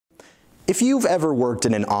If you've ever worked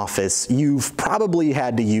in an office, you've probably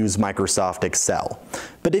had to use Microsoft Excel.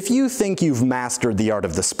 But if you think you've mastered the art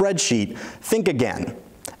of the spreadsheet, think again.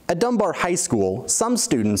 At Dunbar High School, some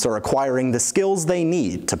students are acquiring the skills they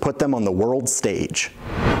need to put them on the world stage.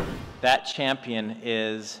 That champion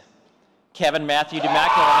is Kevin Matthew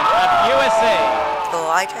DeMacquellan of USA. Oh,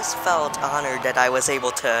 I just felt honored that I was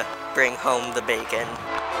able to bring home the bacon.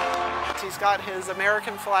 He's got his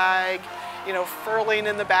American flag, furling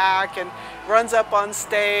in the back, and runs up on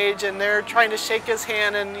stage, and they're trying to shake his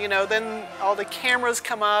hand, and then all the cameras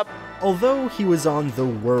come up. Although he was on the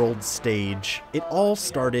world stage, it all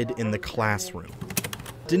started in the classroom.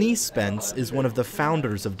 Denise Spence is one of the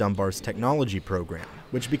founders of Dunbar's technology program,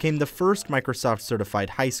 which became the first Microsoft-certified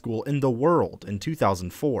high school in the world in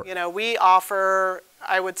 2004. We offer,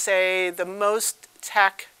 I would say, the most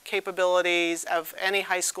tech capabilities of any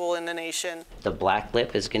high school in the nation. The black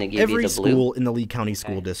lip is going to give you the blue. Every school in the Lee County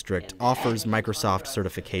School District offers Microsoft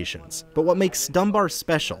certifications. But what makes Dunbar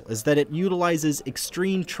special is that it utilizes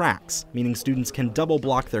extreme tracks, meaning students can double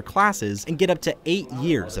block their classes and get up to 8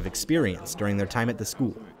 years of experience during their time at the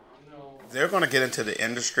school. They're going to get into the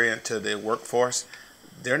industry, into the workforce.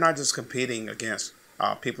 They're not just competing against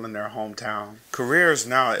people in their hometown. Careers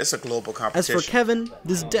now, it's a global competition. As for Kevin,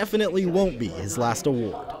 this definitely won't be his last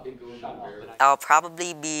award. I'll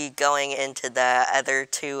probably be going into the other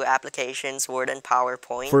 2 applications, Word and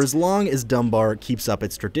PowerPoint. For as long as Dunbar keeps up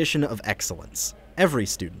its tradition of excellence, every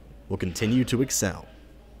student will continue to excel.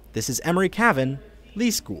 This is Emory Cavin, Lee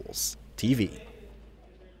Schools TV.